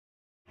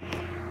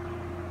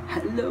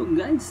Hello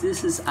guys,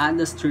 this is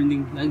Ada's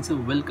Trending Vlog. So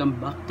welcome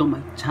back to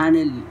my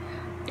channel.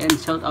 And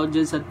shout out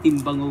dyan sa Team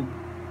Bango,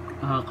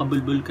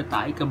 Kabulbul,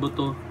 Katay,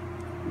 Kabuto.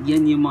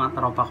 Yan yung mga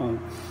tropa kong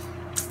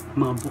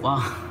mga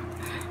buka.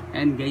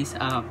 And guys,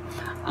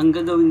 ang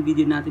gagawing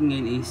video natin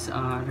ngayon is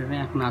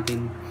react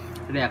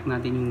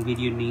natin yung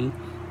video ni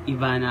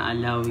Ivana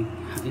ALawi.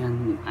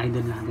 Ayan,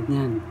 idol natin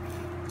yan.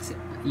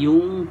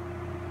 Yung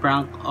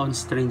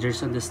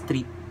PrankOnStrangers on the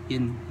Street.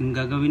 Yun, yung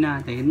gagawin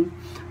natin,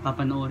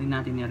 papanoorin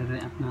natin,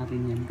 i-react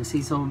natin yan kasi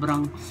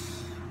sobrang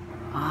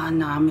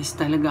na-miss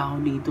talaga ako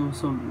dito.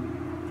 So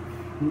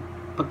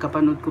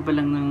pagkapanood ko pa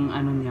lang ng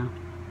ano niya,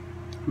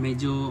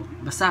 medyo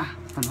basta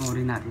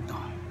panoorin natin to.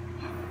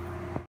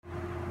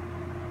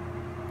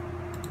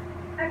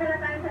 Ano na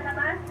tayo sa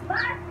labas?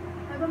 But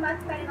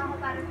nag-mask pa rin ako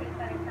para safe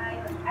pa rin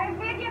tayo. Our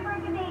video for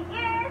today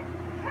is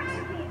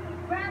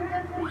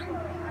random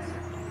social.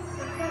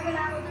 So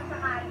gagala ako dun sa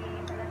kali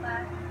sa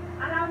labas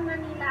around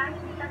Manila,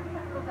 hindi lang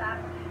isang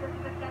lugar,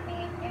 ikot-ikot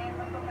kami and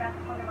magpaprank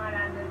ko ng mga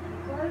random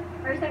people.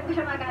 First time ko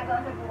siya magagawa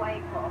sa buhay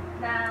ko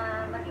na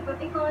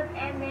mag-ikot-ikot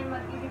and then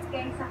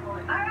mag-disguise ako.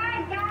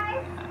 Alright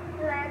guys,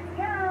 let's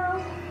go!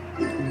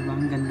 Diba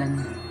ang ganda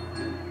niya?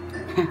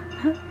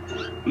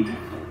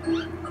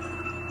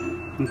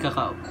 Ang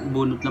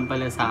kakabunot lang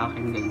pala sa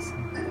akin guys,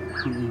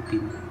 ang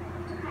ipin.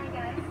 Hi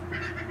guys,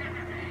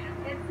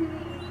 let's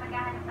see,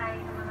 maghahanap tayo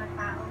ng mga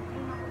taong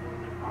hindi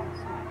makubulit ko.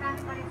 Marami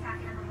pa rin sa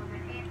akin ang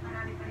mababait,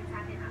 marami pa rin sa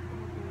atin ang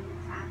tumutulong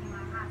sa ating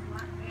mga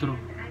kapwa. True.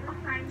 And I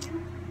will find you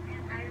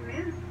and I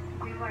will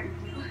reward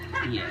you.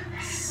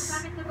 Yes. So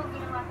bakit ko itong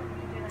ginawa sa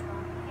video na to?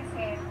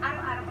 Kasi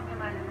araw-araw pag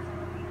namalala sa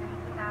mga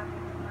nakikita ko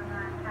mga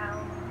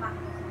taong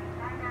makikita sa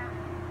ventana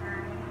na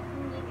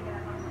hindi nila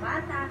pang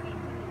bata,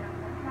 medyo nila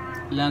bata.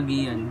 Lagi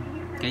yan.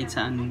 Kahit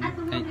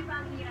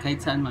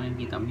saan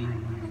makikita mo yan.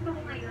 Gusto ko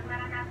ngayon,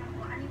 maranasan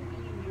ko ano yung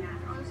tingin nila.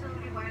 Also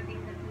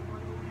rewarding the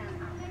people who help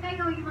out.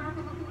 Kayo, yung mga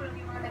tumutulong,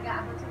 yung mga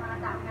nag-aabot sa mga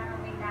taong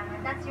nangangailangan,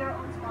 that's your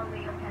own small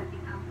way of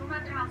helping out. No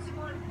matter how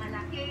small,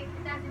 malaki,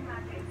 it doesn't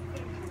matter. It's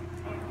still you.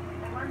 And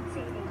I want to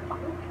say thank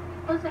you.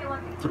 Also, I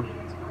want to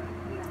experience ko yung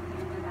hirap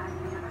yung nag-aabot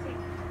nila. Kasi,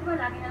 diba,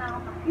 lagi na lang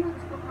ako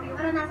gusto ko yung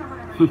maranasan ko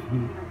naman yung hirap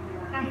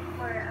nila. Kahit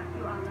for a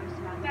few hours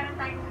lang. Meron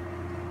tayong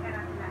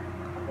karatulan.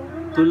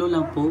 Tulo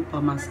lang po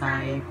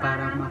pamasahe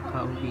para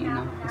makauwi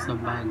na ako sa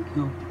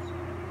Baguio.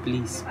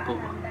 Please po.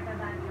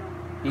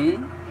 Eh?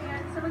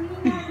 So,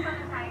 maghihingi ako pa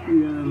masaya.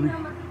 Hindi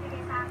ako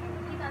magbibigay sa akin.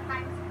 Dito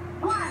times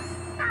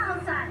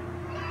 1,000!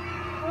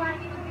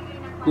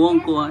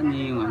 Kuwang-kuha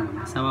niya yung ano,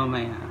 sa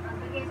mamaya.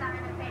 Magbigay sa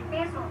akin ng 10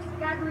 pesos,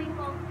 gagawin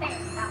ko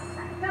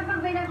 10,000. Kapag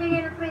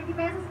binabigay ng 20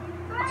 pesos,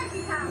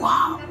 20,000.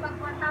 Wow! Kapag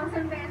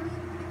 1,000 pesos,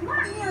 1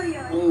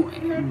 million.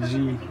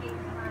 OMG!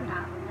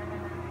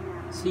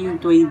 So yung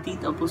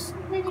 20 tapos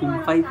kung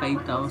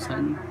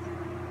 5,000.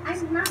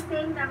 I'm not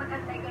saying na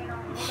mag-antay kayo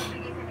ng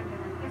magbigay sa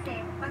nagdanan. Kasi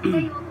pag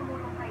kayo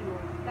tumulong kayo,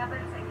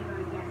 gabalik sa inyo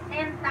Lord yan.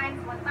 10 times,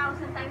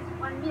 1,000 times,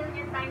 1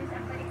 million times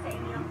ang balik sa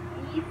inyo.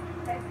 Please,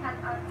 let's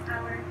help out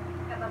our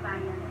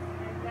kababayan.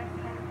 And let's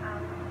help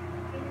out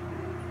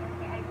Philippines.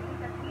 Kasi I believe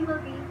that we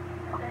will be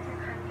a pleasant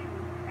country.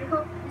 I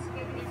hope this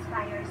video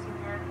inspires you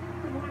na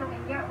tumulong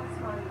in your own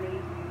small way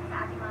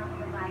sa ating mga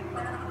kababayan.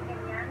 Meron ako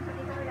ganyan. So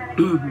dito ko lalagay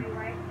mga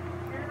reward.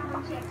 Meron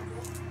akong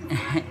checkbook. So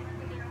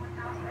magbigay ng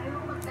 1,000. Ayaw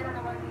ko magdala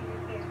ng 1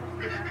 million pesos.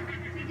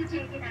 Sige,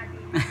 check-in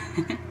natin.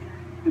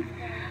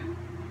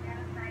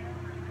 Meron tayo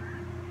mga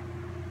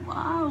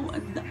Wow!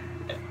 Ang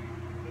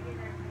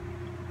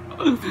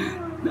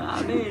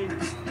dami!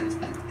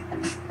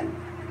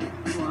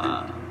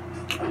 Wow!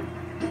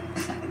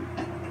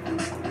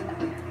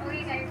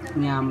 okay guys, so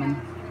Yaman.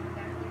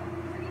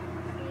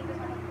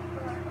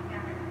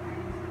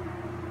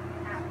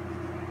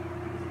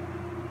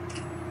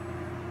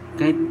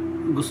 Kahit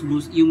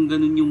gusgus, yung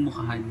ganun yung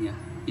mukhaan niya.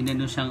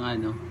 Inano siyang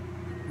ano,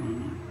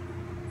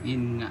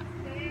 yun nga,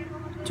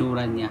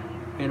 tsura niya.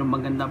 Pero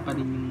maganda pa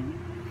rin yung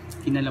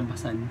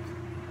kinalabasan.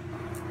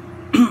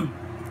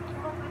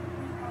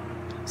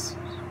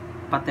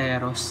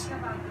 Pateros.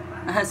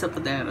 Sa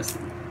Pateros.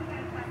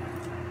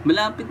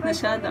 Malapit na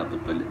siya, dapat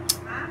pala.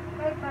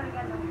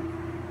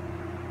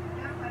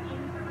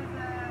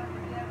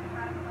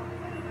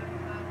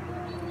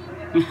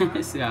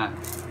 Siya.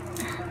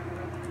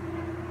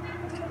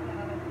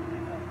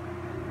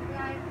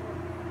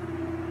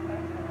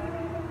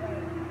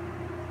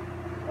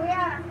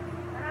 Kuya,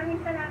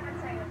 maraming salamat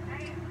sa'yo.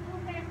 Ay,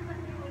 2 pesos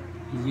ang tinulong.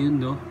 Yun,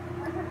 no?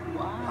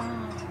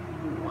 Wow.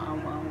 Wow,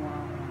 wow,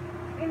 wow.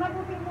 May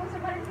mabuting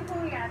puso pa rin si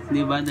Kuya. So,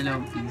 Di ba,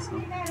 2 piso?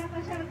 May pera pa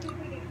siya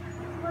magbibigay.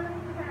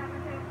 Walang salamat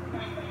sa'yo,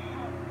 Kuya.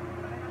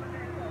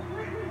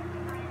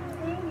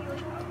 Thank you.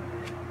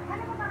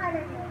 Ano po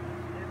pangalan niyo?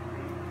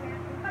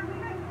 Pag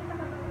binay ko sa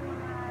mga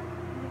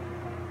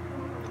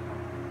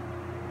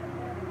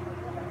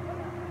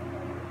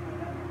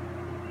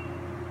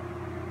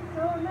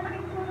so,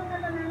 malaking tulong na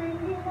ito na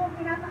hindi mo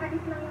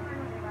pinapaalis lang yung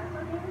ano, diba?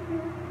 So, thank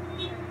you.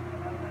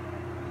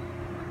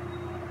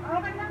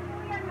 Okay lang po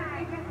yan,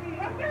 ha?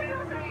 Huwag niyo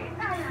yung sa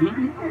kita, ha?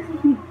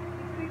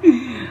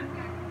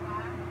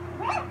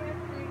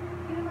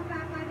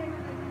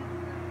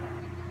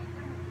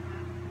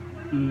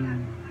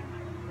 Mm.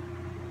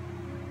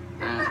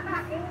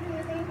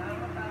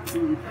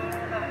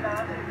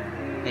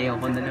 Ayaw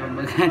ko na naman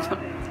mag-ano.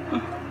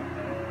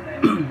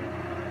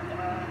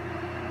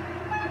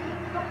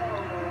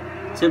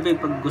 Siyempre,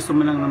 pag gusto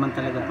mo lang naman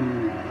talaga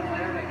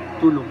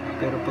tulong,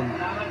 pero pag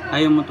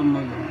ayaw mo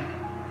tumulong,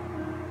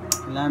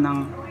 wala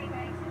nang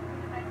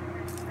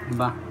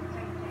iba.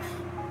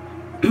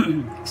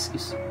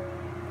 Excuse.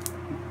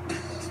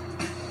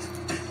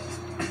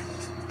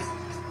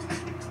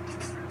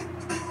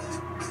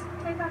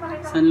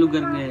 Saan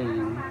lugar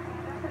ngayon?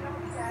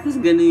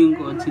 Tapos gano'n yung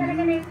kotse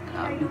nila.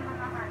 Grabe.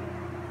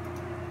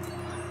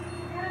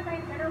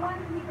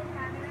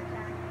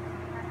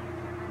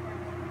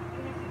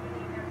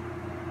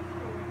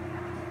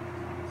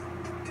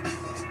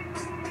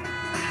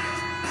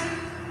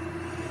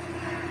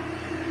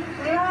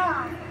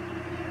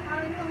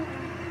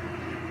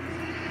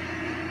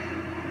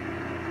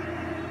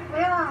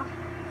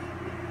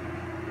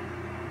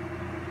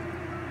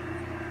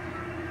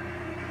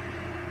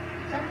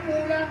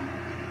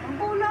 Ang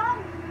kulang.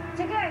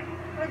 Sige,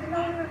 pwede na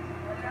yun.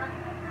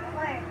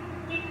 Okay.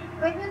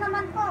 Pwede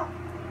naman po.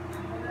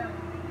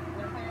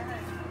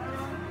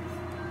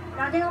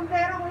 Lagi ng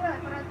pera ko yun.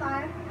 Para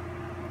tayo.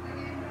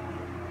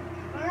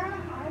 Kaya,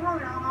 ako nga,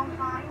 wala kang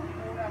kayo.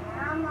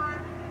 Salamat.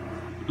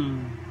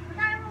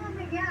 Tayo mo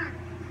mabigyan.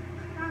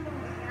 Tayo mo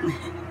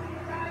mabigyan.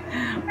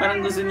 Parang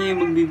gusto niya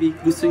yung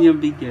gusto niya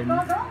bigyan.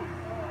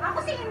 Ako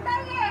si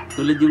Inday eh.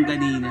 Tulad yung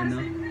kanina, no?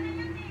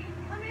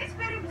 Ano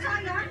experience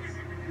science?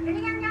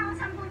 Binigyan niya ako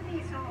 10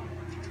 piso.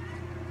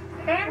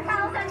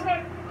 10,000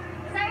 din.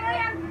 Sa'yo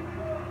yan.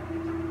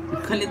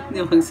 Kalit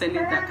niya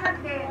magsalita. Salamat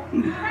din.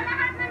 Sa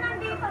lahat na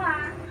nandito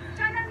ha,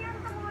 siya lang yung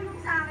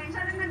tumulong sa akin.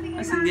 Siya lang nagbigay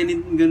Kasi sa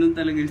akin. ganun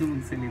talaga siya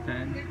magsalita.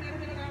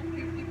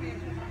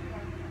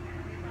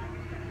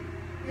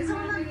 Gusto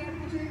ko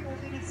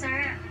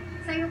Sir,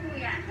 sa'yo po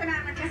yan.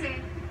 Salamat kasi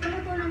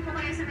tumutulong po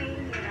kayo sa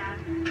mahihirap.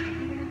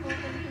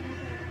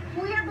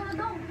 Kuya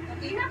Dodong,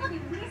 inabot,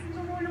 please,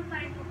 tumulong pa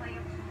rin po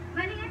kayo.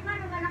 Maliit man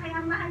o malaki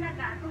ang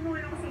mahalaga,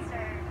 tumulong si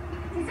Sir.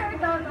 Si Sir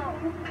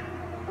Dodong,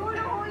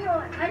 tulong po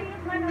yun.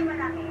 Maliit man o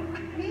malaki.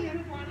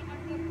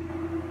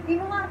 Hindi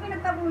mo nga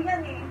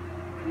pinagtabuyan eh.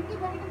 Hindi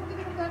ba ito mo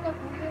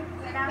pinagtatabuyan?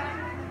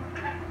 Salamat.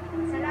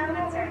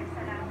 Salamat, Sir.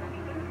 Salamat.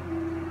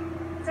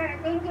 Sir,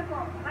 thank you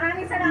po.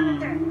 Maraming salamat,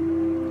 Sir.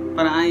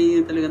 Para ayaw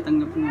niya talaga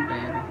tanggapin yung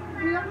pera.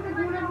 Kaya ako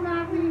nagulat na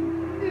ako eh.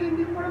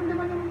 Hindi ko alam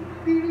naman yung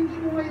feelings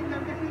ko ngayon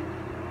lang kasi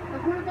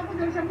nagulat ako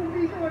dahil 10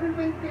 piso, ano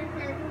ba yung 10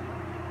 peso?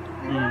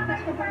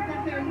 Tapos kapag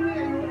nag-tell mo,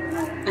 ayoko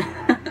na.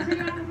 Kasi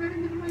ako pero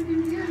hindi ko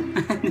maintindihan.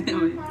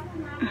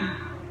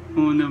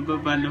 Una pa,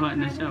 paluha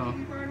na siya, oh.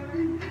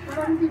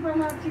 Parang hindi pa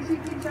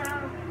magsisipin sa...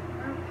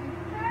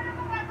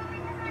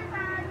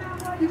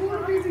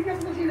 Siguro bibigyan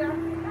ko sila.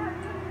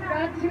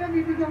 Lahat sila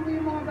bibigyan ko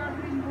yung mga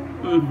gagawin ko.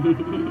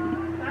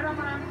 Para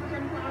marami ko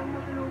siyang taong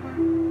matulungan.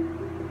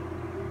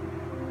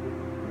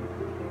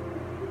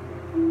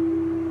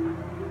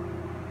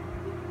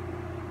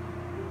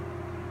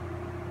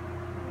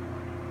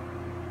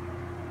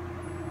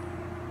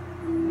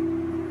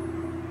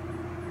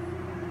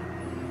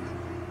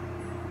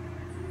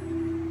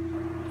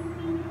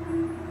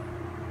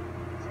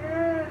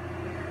 Sir,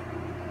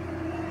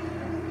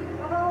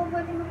 baka ako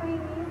pwede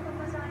makahingi.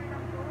 Pamasahin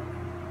lang po.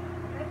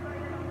 Kahit ba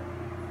yan ako?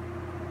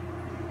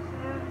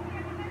 Sir.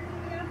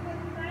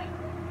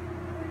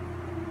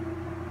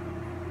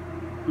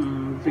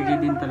 Bigay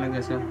din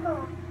talaga siya.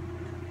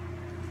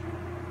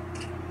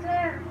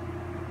 Sir.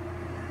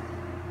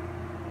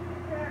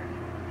 Sir.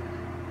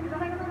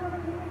 Laki naman ako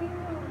nagbibigay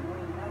mo.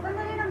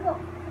 Sandali lang po.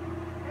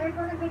 Dahil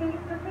po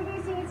nagbigay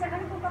si Sir.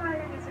 Ano po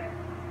pangalan niya, Sir?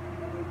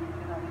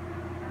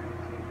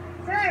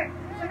 Sir,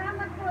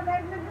 salamat po.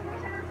 Dahil nagbigay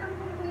siya ng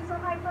 10 piso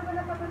kahit pa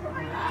wala pa gusto.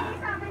 Ay, nagbigay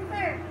sa akin,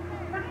 Sir.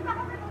 Nakita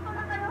ko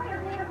natutulong kayo.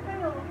 Hirap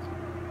kayo.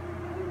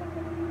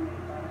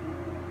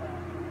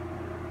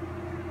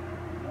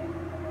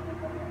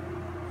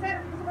 Sir,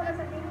 gusto ko lang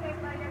sabihin kahit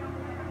ba yan ang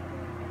muna ng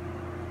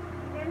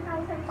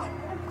 10,000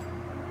 pesos.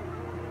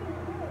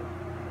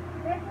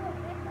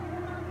 Ito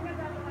yung mga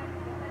ginagawa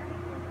niyo.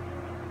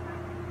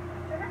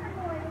 Salamat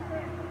po kayo,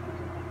 sir.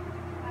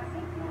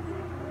 Asik.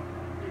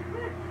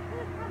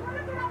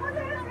 Nagulat din ako,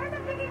 sir. Sir,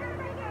 nagbigay ng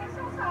 10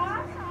 pesos,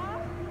 ha?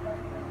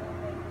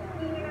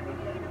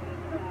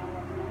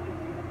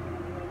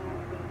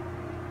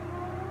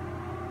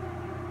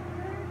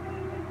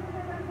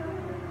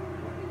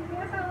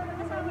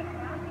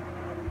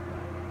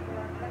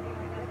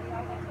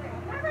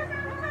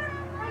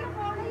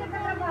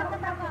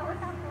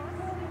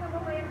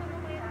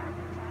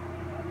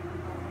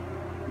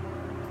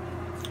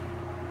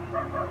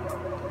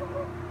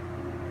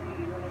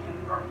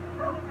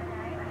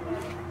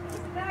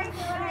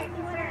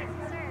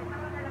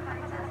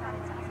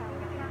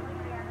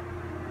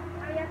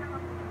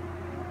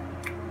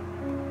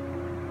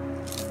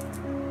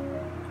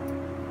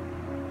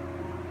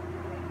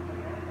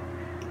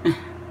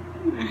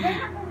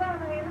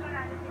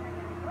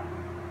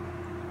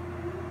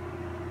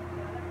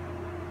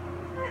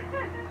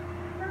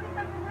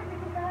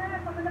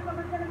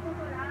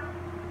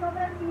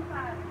 Sobrang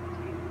sipag.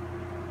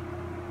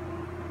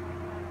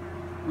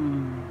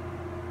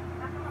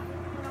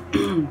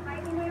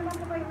 Kahit hindi naman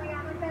po kayo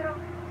mayaman, pero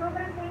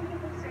sobrang thank you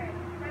po, sir.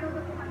 Saludo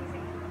po kami sa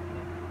inyo.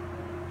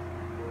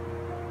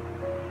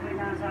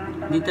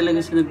 Hindi talaga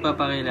siya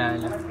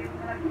nagpapakilala.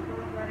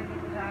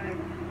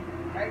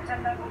 Kahit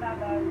saan na ko na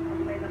ba,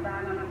 kung may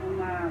nataanan akong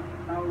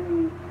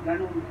taong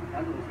ganun,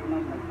 si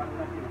ma'am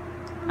nagpanggap yun.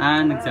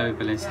 Nagsabi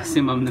pala siya,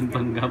 si ma'am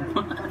nagpanggap.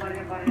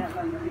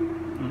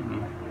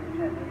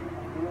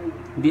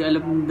 Hindi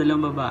alam ng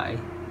dalawang babae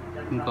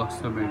yung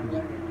customer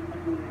niya.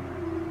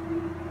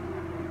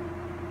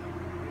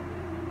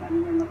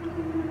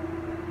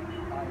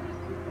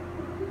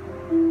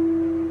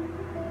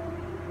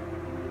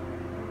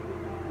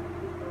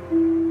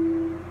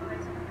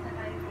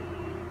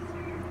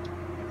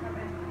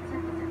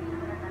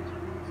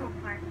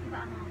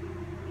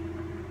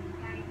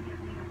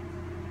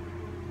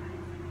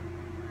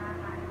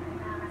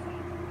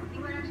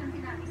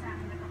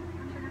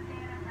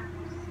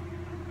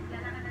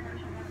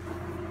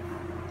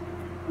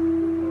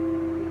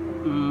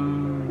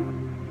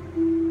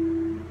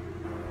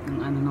 Ang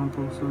ano ng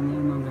puso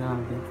niya, no,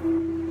 grabe.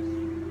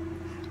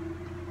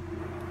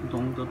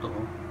 Totoong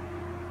totoo.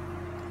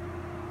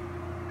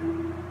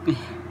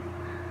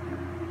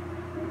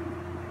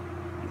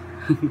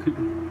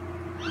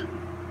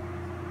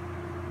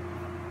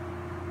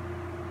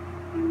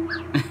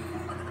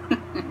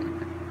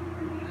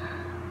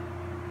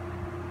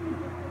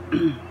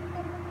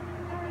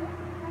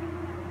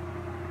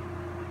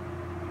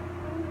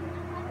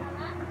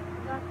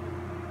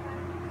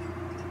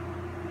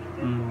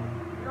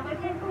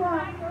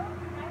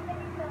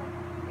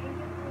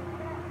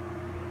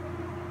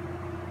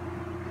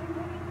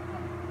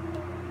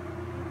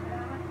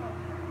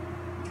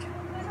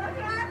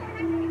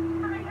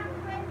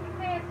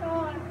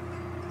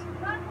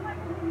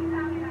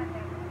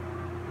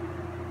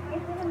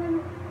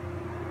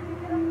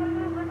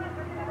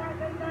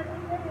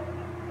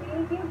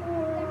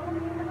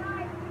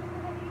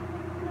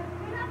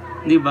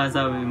 Di ba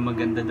sabi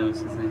maganda daw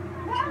siya sa'yo?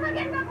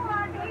 Maganda po,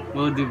 ate.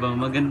 Oo, di ba?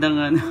 Maganda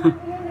nga ano.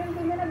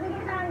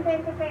 Pinabigyan sa akin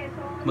 20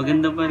 pesos.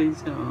 Maganda pa rin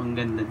siya. Oh, ang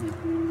ganda niya.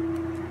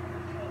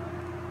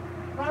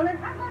 Bawal yun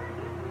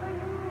po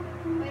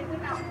yung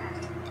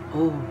 20,000.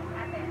 Oh.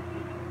 Ate,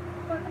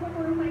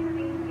 tumutulong kayo sa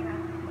kayo nila.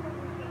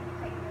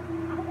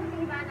 Ako po si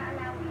Ivana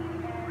ALawi.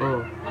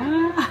 Oh.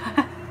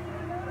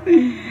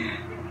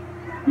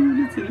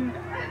 Ulit sila.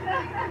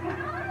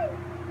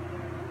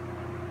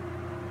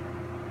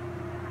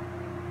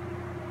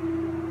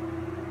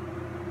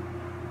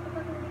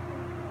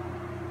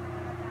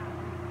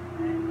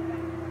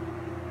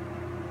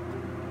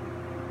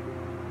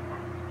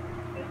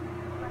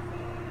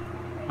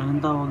 Anong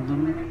tawag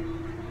doon?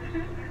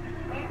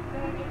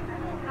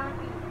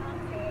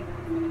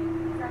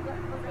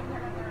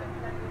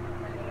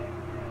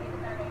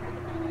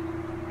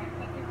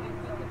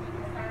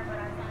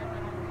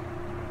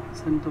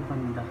 Saan to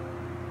banda?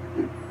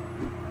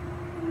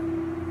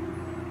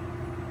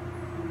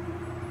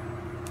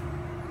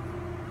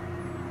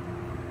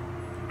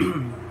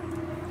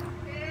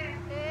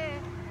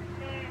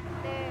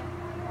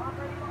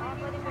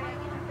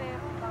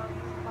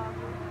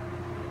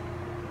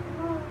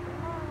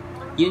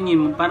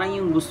 Yun, parang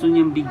yung gusto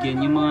niyang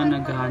bigyan, yung mga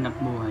naghahanap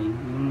buhay,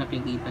 yung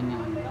nakikita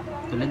niya,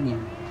 tulad niya.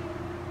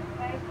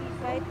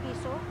 5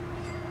 piso?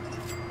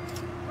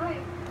 Nay,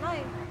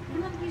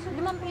 5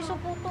 piso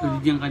po to.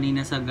 Tulad yan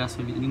kanina sa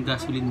gasoline, yung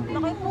gasoline bowl,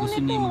 Nakipunit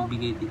gusto niya yung po.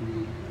 magbigay din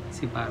niya.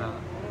 Kasi para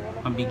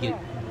mabigyan.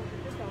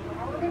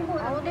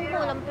 Ako din po,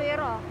 walang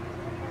pera.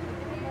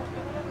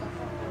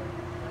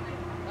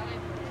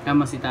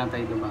 Kama si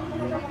tatay, diba?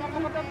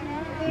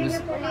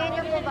 Gusto, Ulihin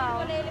niyo po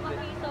ba? 5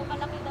 piso,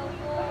 malaki daw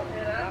yun.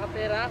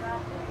 Pera?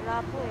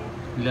 Wala po eh.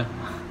 wala.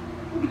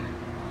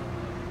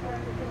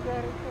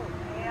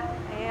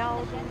 Ayaw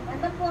din.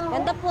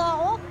 Ganda po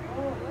ako?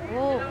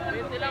 Oo.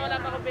 20 lang, wala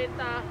pa akong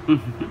benta.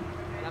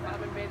 Wala pa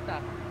kami benta.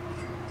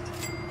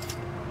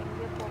 Thank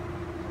you po.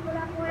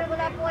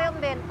 Wala po kayong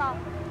benta.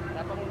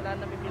 Wala pa akong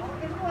na bibili.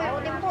 Ako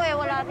din po eh,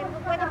 wala din po.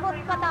 Pwede po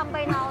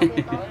patambay na ako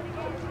dito.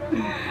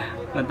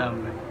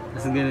 Matambay.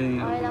 Tapos ganun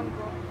yun. Okay lang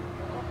po.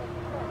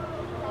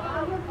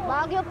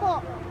 Bagyo po.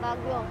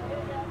 Bagyo.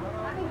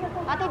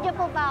 Atidyo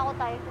po ba ako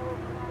tayo?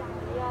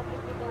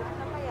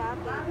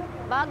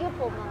 Bagyo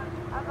po, ma'am.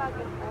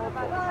 Bagyo po.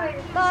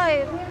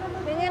 Tay,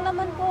 tingin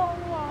naman po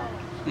ako.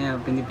 Kaya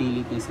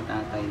pinipilit niya sa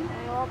tatay.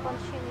 Ayaw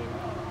pansinin.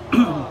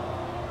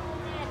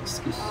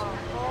 Excuse.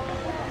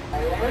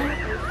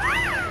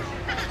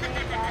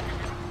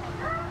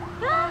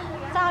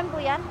 Saan po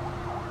yan?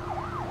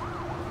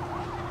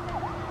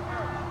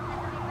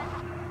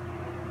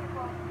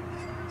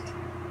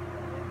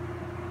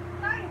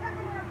 Tay, saan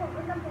na po?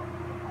 Wait lang po.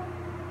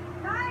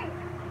 Tay,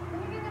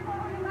 tumigil na po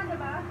ako lima,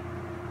 diba?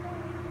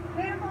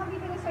 Meron po ako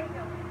bibigay sa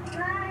inyo.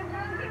 Tay,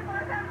 thank you po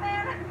sa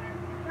pera.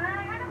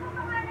 Tay, ano po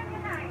pangalan niyo,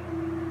 Tay?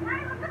 Tay,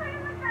 huwag na kayo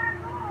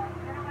magtago.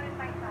 Meron ko yung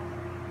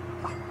 5,000.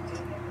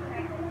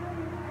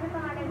 Ano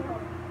pangalan niyo?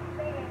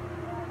 Tay.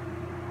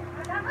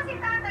 Tapos si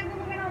tatay,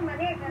 binigyan ng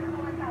mali. Meron ko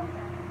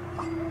 1,000.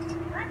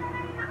 Ano na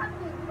yung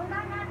nakapin? Wala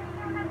natin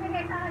yung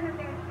nagbigay sa akin ng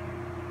best.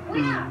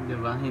 Kuya!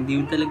 Diba? Hindi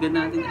mo talaga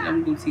natin alam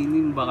kung sino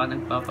yung baka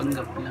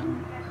nagpapanggap lang.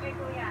 Kay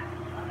Kuya.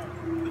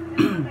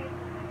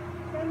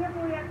 Sa inyo,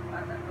 Kuya.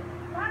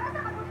 Para sa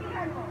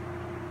kabutihan mo.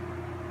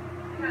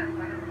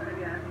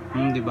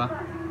 Diba?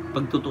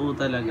 Pag totoo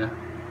talaga,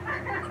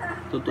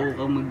 totoo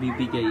kang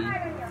magbibigay,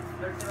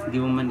 hindi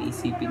mo man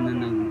isipin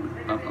na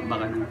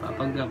baka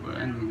nagpapanggap or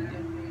ano.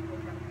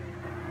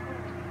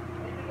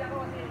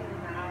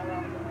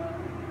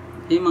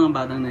 Yung mga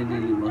batang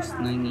nalilimos,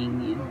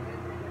 nangingi.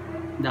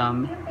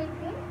 Dami.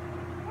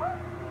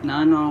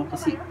 Na ano ako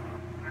kasi,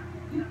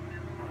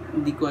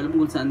 hindi ko alam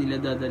kung saan nila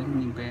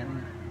dadalhin yung pera.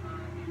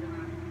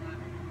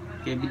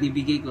 Kaya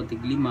binibigay ko,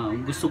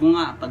 tig-5. Gusto ko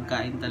nga,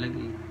 pagkain talaga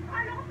eh.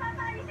 Ano ko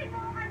papaalisin mo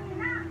ko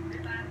kanina?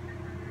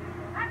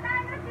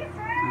 Tanod si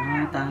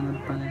Sir! Tanod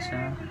pala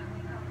siya.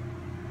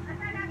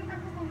 Lagi ka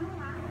tutulong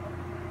ha?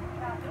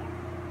 Grabe.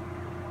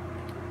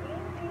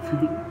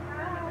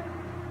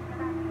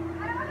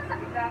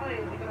 Bigla ako eh,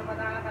 hindi ko naman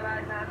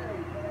nakakalaan na ano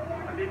eh.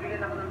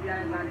 Mabibigyan ako ng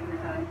biyaya galing na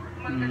sa akin.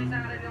 Magkalisa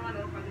ka rin yung ano,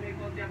 pag may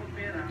konti akong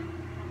pera,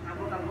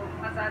 abot ako.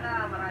 Sana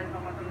marami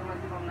pang matulungan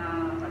si Ma'am na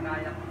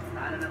magaya.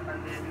 Sana ng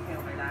pandemic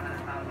yung kailangan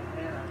ng tao ng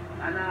pera.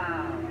 Sana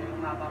may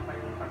umaba pa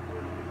yung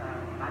pagtulong sa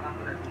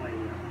kakatulad ko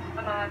ngayon.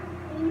 Naman,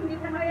 Hindi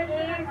na kaya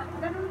eh.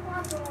 Ganun po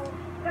ako.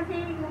 Kasi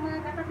yung mga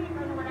katabi ko,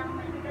 wala akong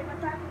maibigay pa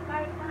sa akin.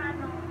 Kahit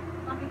paano,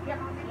 mabigyan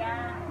ko siya.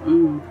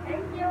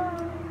 Thank you.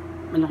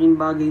 Malaking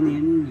bagay na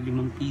yun,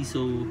 5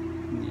 piso.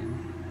 Yan.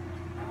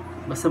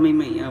 Basta may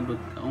maiabot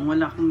ka. Kung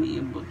wala kang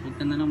maiabot, huwag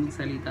ka na lang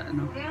magsalita.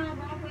 Ano? Kaya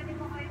baka pwede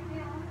mo kayo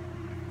niyo.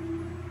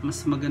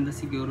 Mas maganda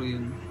siguro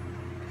yun.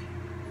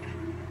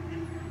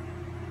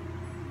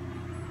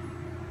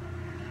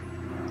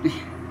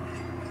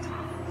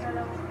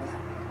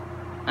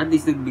 At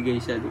least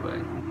nagbigay siya, di ba?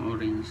 Yung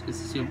orange.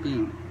 Kasi syempre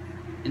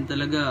yun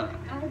talaga,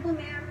 Ako po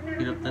meron na.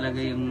 hirap talaga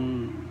yung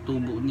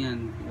tubo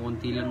niyan.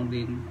 Konti lang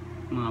din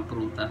mga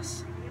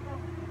prutas.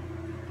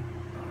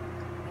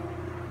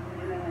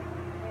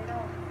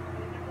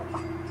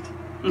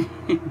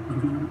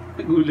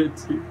 Nagulat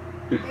siya.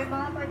 Eh,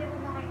 baka pwede mo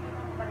makikita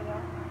ng barya.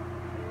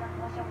 Ilang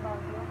mo siyang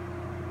bagyo.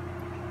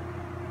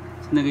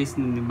 So na guys,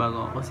 nanibago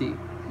ako kasi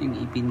yung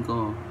ipin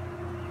ko,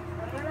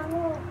 Barya lang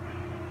mo.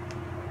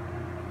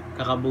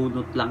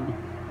 kakabunot lang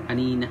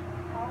kanina.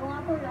 Ako nga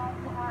po, lahat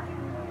makain.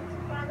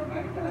 Paano po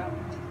po?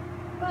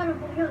 Paano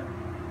po yun?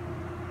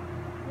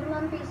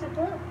 5 piso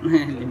po?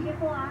 Sige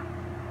po ah.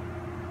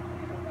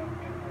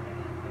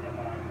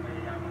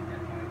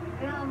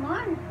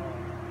 Yaman.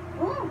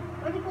 Oh,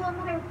 pwede po ako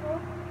kayo po.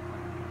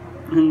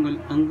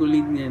 Ang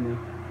kulit niya, no?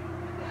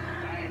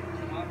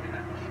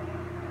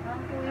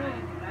 Ano po yun?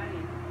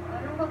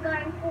 Anong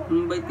pagkain po?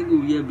 Ang bait ni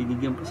Kuya,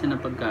 binigyan pa siya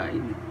ng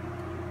pagkain.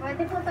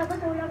 Pwede po, tapos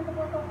ulam ko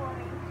po itong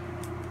orange.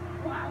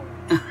 Wow!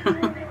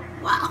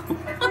 Wow!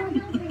 Ba't po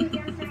niyong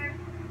binigyan, sir?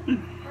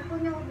 Ba't po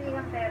niyong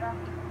bilang pera?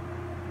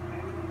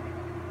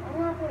 Oo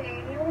nga po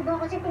eh. Yung iba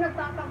kasi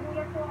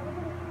pinagpapagulat po ako.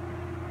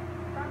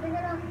 Sabi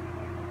na lang.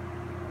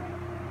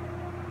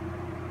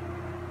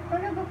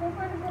 Talaga po,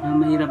 paano po?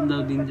 Mahirap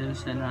daw din dyan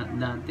siya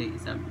dati,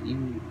 sabi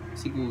yung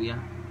si Kuya.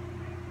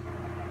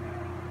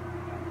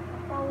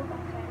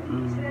 Pautang siya.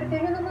 Mm. Swerte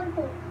na naman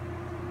po.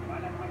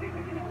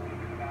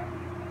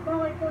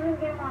 Bakit po yung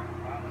gema?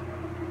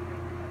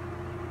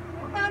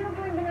 Paano po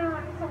yung ginawa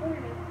sa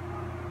huli?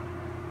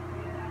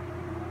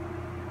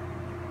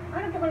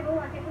 Ano po kayo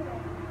gawa? Sige po.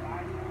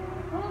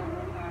 Oh.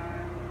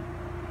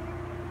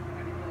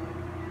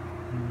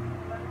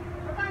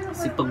 Paano po?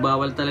 Kasi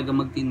pagbawal talaga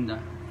magtinda,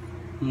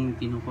 yung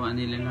kinukuha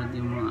nila lahat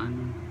yung mga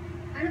ano.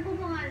 Ano po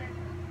pangalan?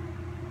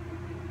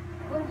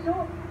 Bunso.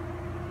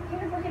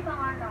 Sino po si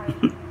pangalan?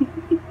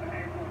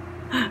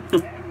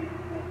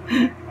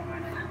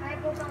 Ay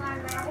po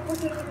pangalan. Ako po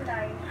si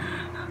Inday.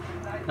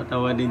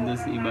 Tatawa din doon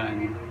si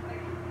Ivana.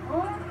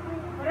 Oh,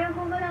 pareho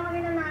po pala kami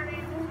ng nanay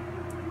mo.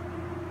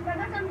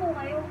 Taga saan po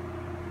kayo?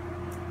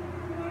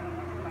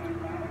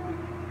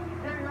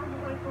 Diyan lang po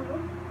kayo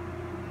tulog?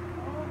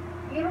 Oh,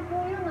 hirap po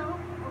yun ah.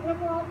 Huwag na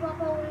po ako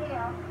papauli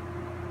ah.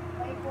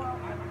 Kayo po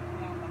ako.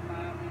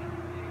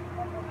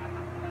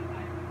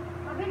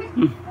 Mabilis.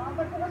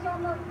 Bakit po kasi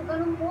ako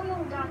ganun po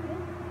yung dati?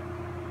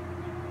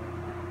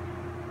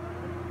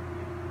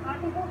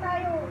 Party po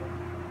tayo.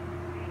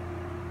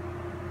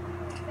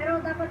 Pero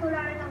dapat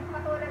tularan ng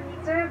katulad ni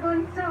Sir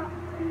Gonzo.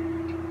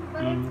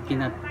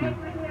 Kinat na. Kahit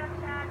mahirap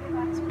siya,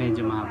 diba?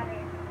 Medyo mahaba.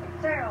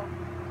 Sir, oh.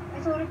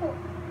 Ay, sorry po.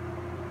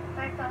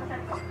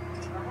 5,000 po.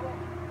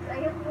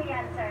 Ayun po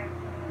yan, sir.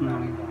 No.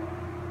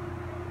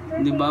 Sir,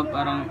 Di ba thank you,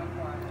 parang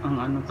ah. ang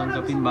ano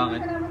tanggapin,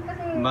 bakit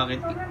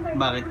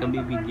bakit ka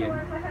bibigyan?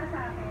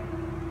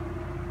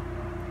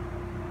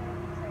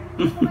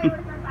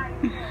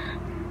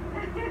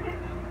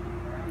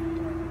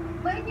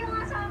 Bait nyo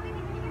nga sa amin,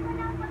 ibigyan ko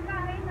na ang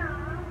pagkain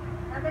ah.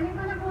 Dadalhin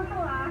ko na po ito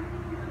ah.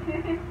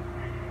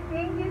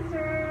 Thank you,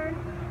 sir.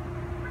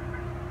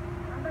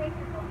 Ang bait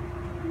nyo po.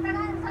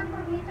 Saan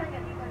probinsya nyo?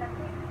 Dito lang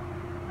po.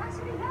 Ah,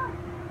 sige lang.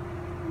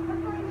 Ba't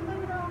po hindi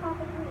kayo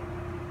nakakakulit?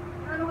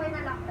 Ano kayo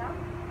na lockdown?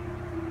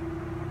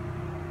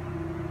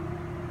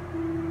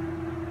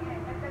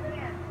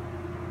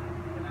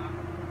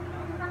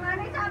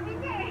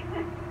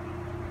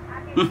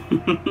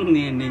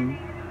 Neneng.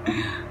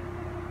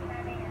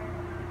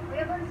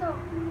 Kuya Bunso.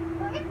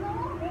 Bakit no?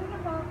 Thank you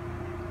po.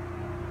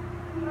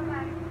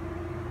 Bye-bye.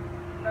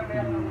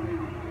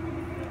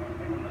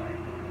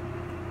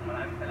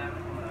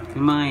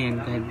 Yung mga yan,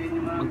 kahit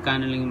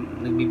magkano lang,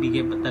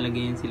 nagbibigay pa talaga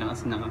yan sila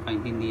kasi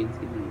nakakaintindihan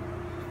sila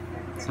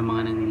sa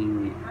mga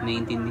nangingi.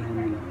 Naiintindihan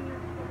nila.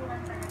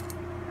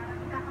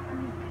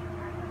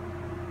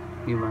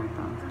 Diba?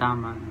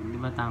 Tama.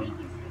 Diba tama?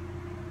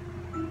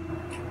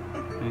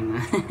 Ayun na.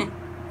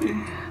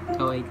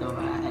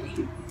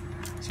 Kaway-kaway.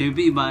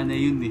 Siyempre, iba na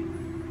yun eh.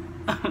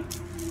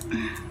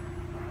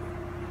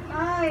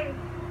 Ay!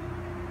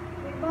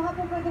 Baka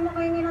po pwede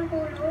makahingi ng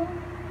tulong?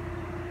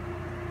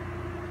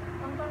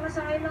 Ang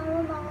pamasahe lang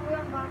mo, makauwi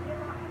ang Baguio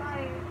na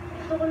tay.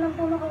 Gusto ko lang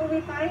po makauwi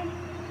tay.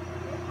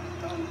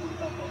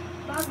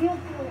 Baguio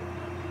po.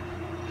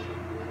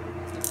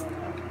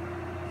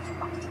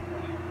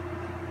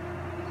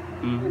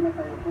 Hindi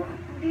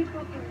po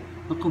po.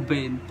 Ako,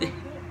 20.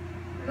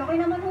 Laki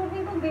naman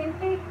hoping ko,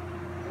 20.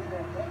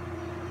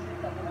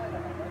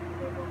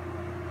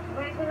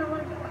 Gawin ko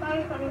naman po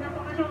tayo. Kanina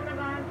pa kasi ako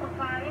naghahanap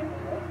pagkain.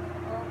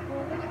 Opo.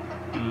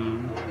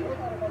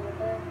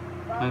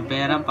 May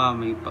pera pa,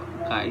 may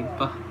kain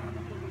pa.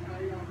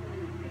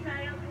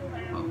 Bisaya po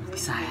kayo. Oh,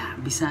 Bisaya.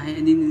 Bisaya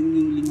din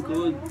yung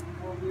lingkod.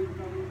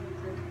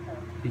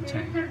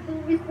 Bisaya. Sir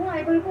Tuwis po.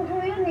 Idol ko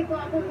po yun. Ikaw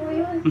ako po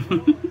yun.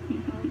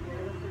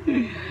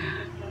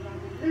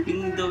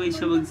 Yung the way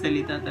siya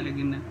magsalita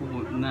talaga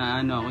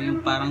na ano ako, yung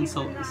parang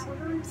so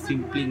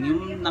simpleng,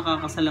 yung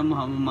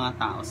nakakasalamuha ng mga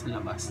tao sa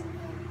labas.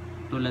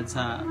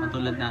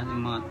 Katulad natin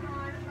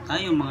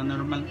mga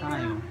normal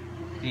tayo.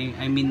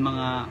 I mean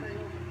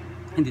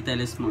hindi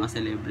tayo mga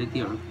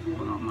celebrity or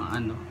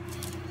mga ano.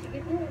 Sige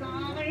po,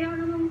 nakakaya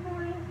naman po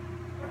eh.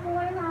 Ba't po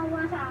kayo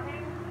nakawa sa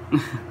akin?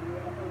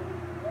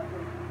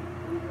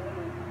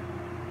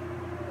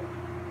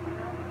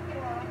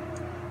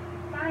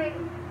 Tay,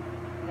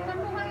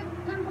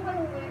 saan po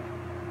kayo uwi?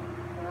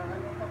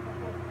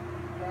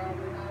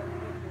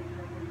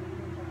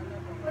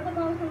 Pwede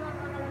ba ako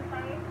sumama na lang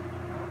tayo?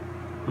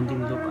 Hindi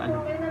mo pa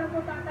alam. Kayo na lang po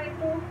tatay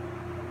ko.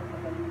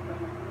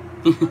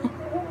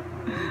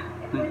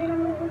 Pwede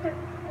naman po sa...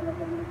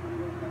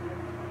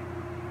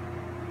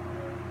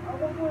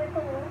 Ako po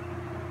ito oh.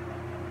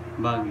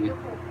 Baguio.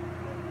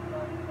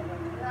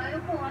 Layo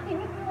po,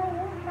 hindi po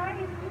ako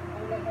tayo.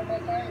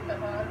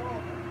 Ano?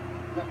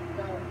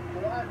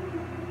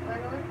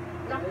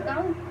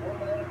 Lockdown?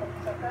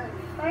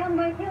 Tayo ang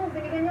bait nyo,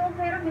 binigyan nyo ako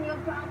pera,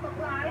 binigyan pa ang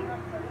pagkain.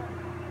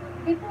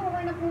 Hindi po,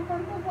 okay na po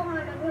po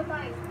pangalan nyo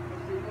tayo.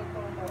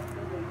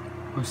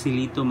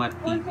 Joselito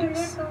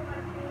Martinez. Joselito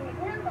Martinez.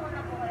 Ilan taon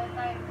na po kayo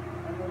tayo?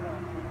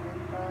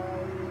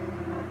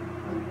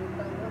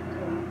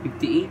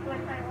 58.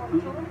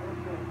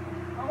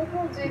 28? Ako po,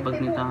 20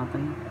 Bag ni po.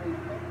 tatay.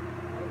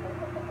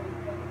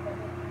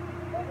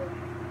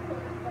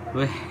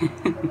 Weh.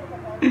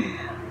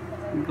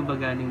 Saan ka ba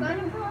galing?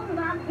 Galing po ang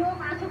Baguio,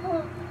 kaso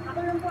po, ako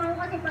lang po ako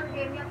kasi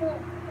pandemya po.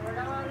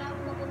 Wala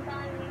akong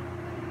mapuntahan eh.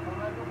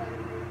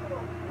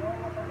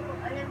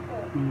 Ayan po.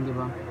 Di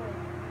ba?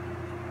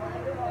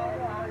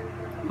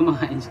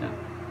 Kumakain siya.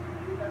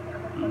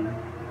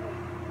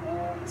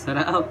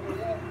 Sarap.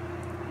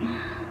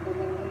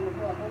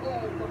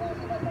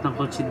 At ang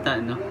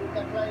kutsinta, no?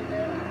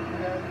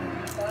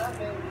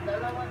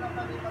 Dalawa na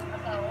kami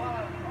mag-asawa.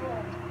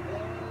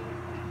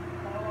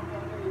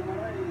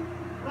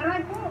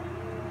 Maray po.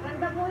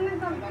 Ganda po yun.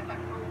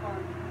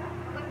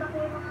 Maganda po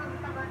yung mga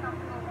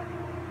taga-taklokan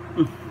po.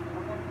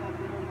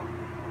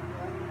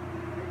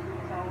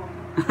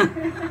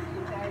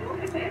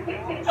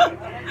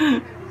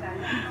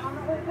 Ako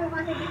po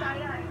kasi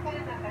Bisaya eh.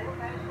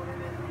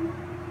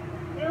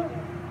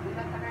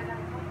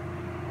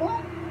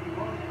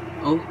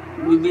 Oh,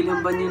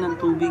 bibilang ba niya ng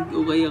tubig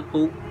o kaya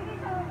coke?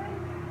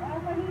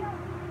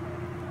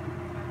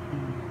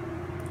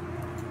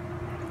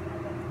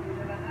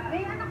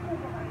 May anak po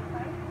ba kayo,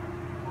 tay?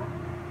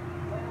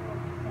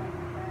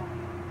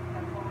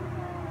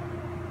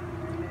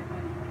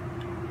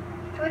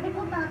 Pwede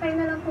po tatay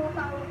na lang po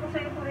tawag ko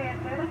sa'yo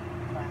forever.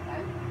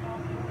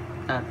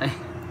 Tatay.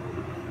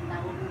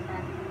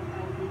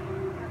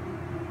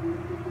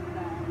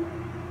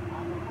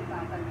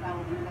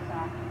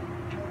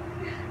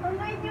 Ang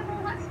bait niyo po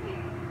kasi.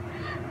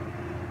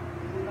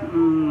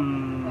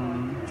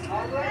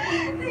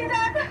 Si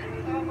tatay.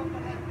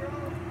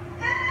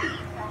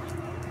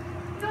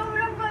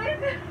 Sobrang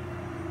bait.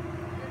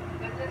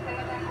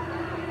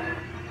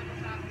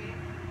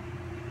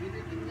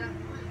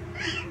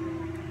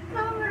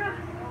 Sobra.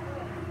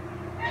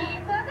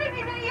 Tatay,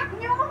 pinaiyak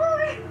niyo ako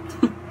eh.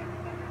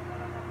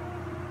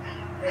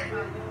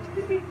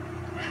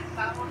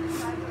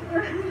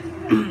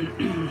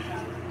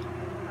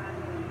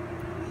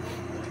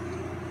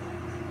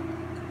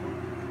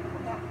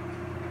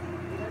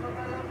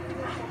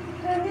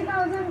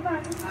 $20,000 pa.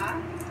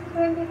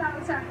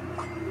 20,000.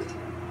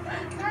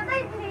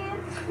 Tatay,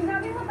 please.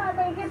 Sabi mo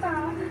tatay kita.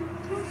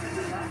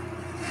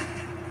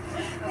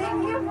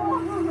 Thank you po.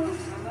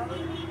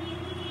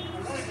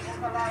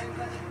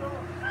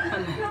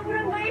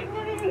 Sobrang bait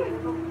niya rin.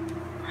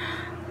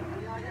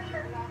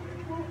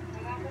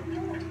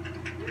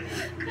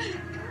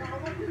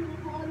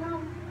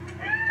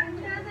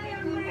 Sana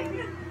yung bait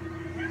niya.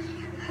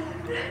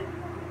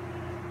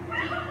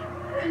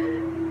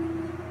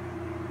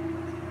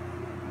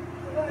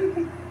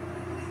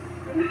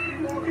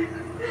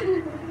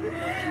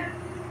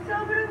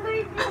 Sobrang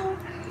bait niyo.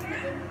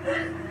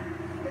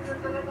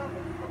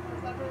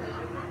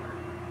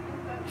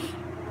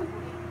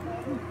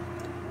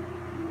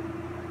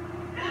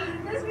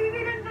 Tapos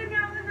bibilan pa niya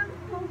ako ng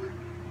coke.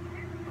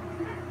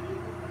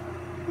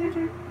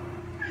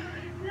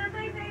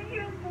 Tatay, thank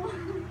you po.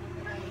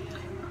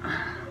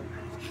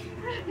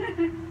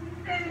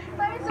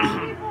 Tay,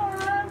 sorry po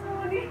ah,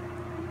 sorry.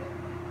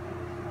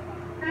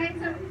 Tay,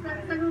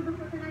 saludo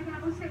po talaga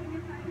ako sa inyo,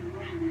 tay.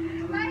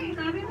 Tay,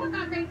 sabi mo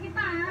tatay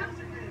kita ah.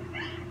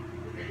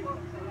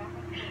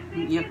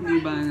 Iyak ni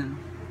Ivana.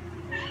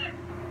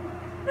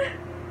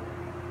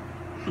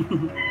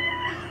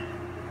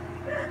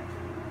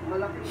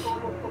 Malaking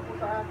tulong to po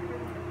sa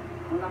akin.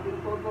 Malaking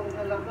tulong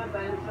talaga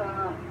dahil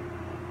sa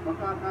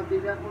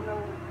makakabili ako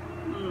ng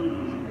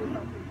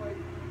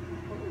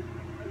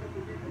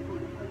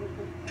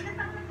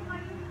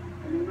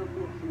ano na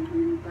po,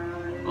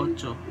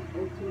 8.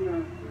 8 na.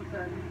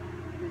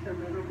 Minsan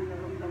meron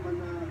binaramdaman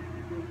na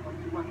yung pag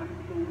sumasakit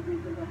itong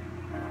dito na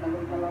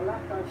talagang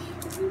kalalakas.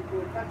 Dito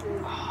kasi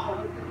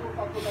pag dito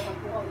pa ako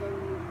nakakuha ng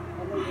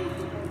ano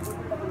dito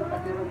ako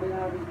nakatira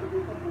mayari ko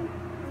dito po.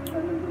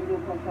 Nandito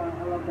pa sa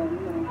alaban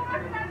na.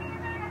 Ano sabi niya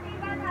tayo natin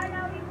Ivana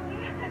ALawi po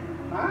yan?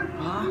 Ha?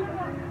 Ha?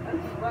 Ay,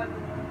 Ivan.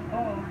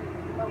 Oo.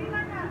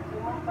 Ivana.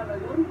 Sumang pala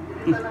yun.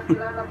 Hindi ka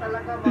nakilala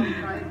talaga, ma'am.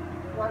 Kahit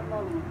kuwan,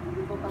 ma'am.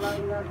 Hindi ko talaga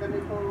na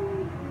ganito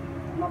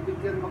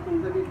mabigyan mo kung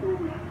ganito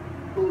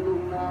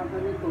tulong na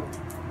ganito.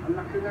 Ang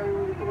laki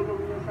ng tulong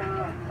niyo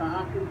sa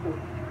akin po.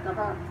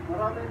 Saka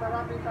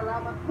maraming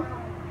salamat,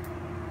 ma'am.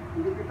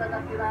 Hindi kita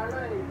nakilala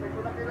eh. Kasi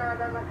kung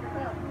nakilala lang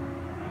kita,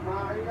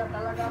 mahiya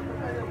talaga ako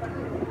sa'yo kasi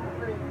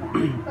siyempre,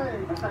 kita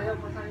eh. Masaya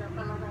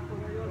talaga ako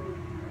ngayon.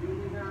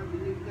 Hindi na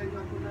binigyan niyo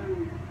ako ng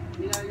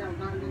niyaya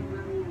galing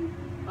ng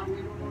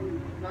Panginoon,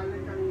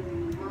 galing kang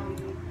ma'am.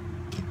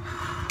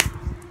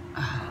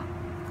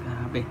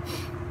 Grabe.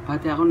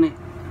 Pati ako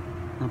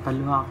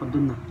napaluha ako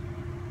dun ah.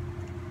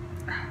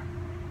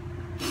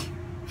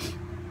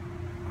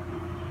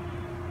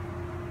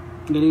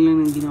 Galing lang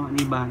ng ginawa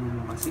ni Ivana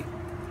mo kasi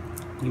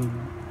yung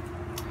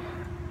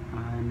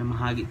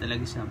namahagi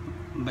talaga siya.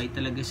 Bait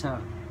talaga siya.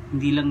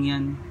 Hindi lang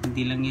yan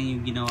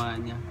yung ginawa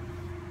niya.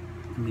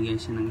 Namigay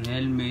siya ng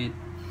helmet,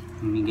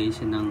 namigay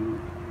siya ng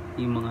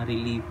yung mga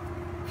relief.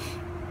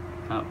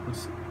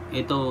 Tapos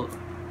ito,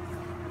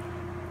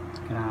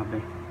 grabe.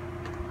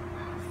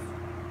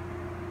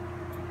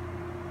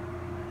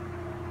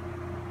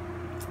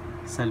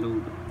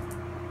 Saludo.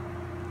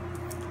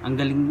 Ang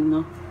galing nun,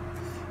 no?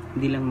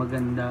 Hindi lang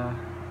maganda.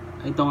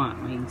 Ito nga,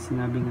 may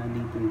sinabi nga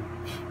dito.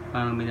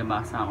 Parang may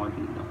nabasa ako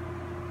dito.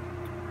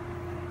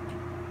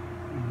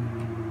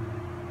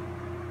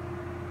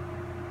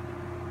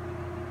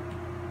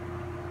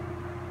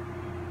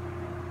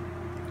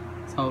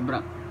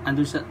 Sobrang,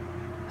 andun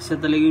siya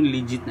talaga yung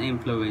legit na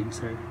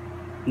influencer.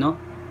 No?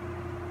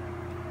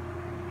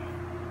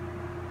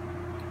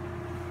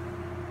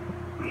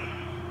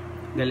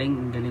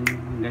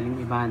 Galing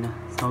Ivana.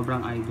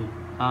 Sobrang idol.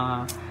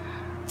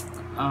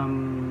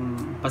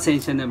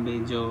 Pasensya na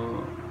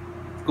medyo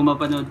kung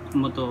mapanood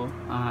mo to,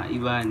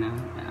 Ivana,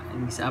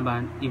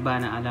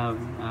 Ivana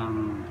ALawi,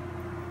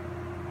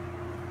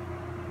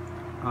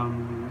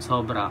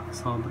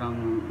 sobrang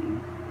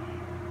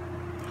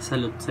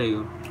salute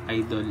sa'yo,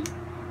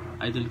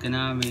 idol ka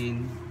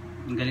namin.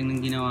 Ang galing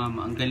ng ginawa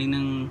mo, ang galing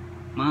ng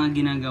mga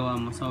ginagawa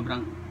mo.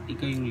 Sobrang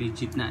ikaw yung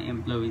legit na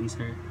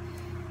influencer.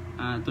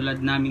 Tulad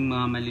naming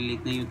mga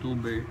maliliit na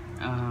YouTuber,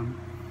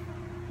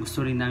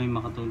 gusto rin namin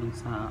makatulong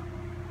sa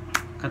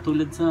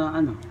katulad sa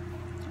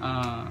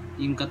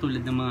yung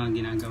katulad ng mga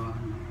ginagawa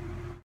mo.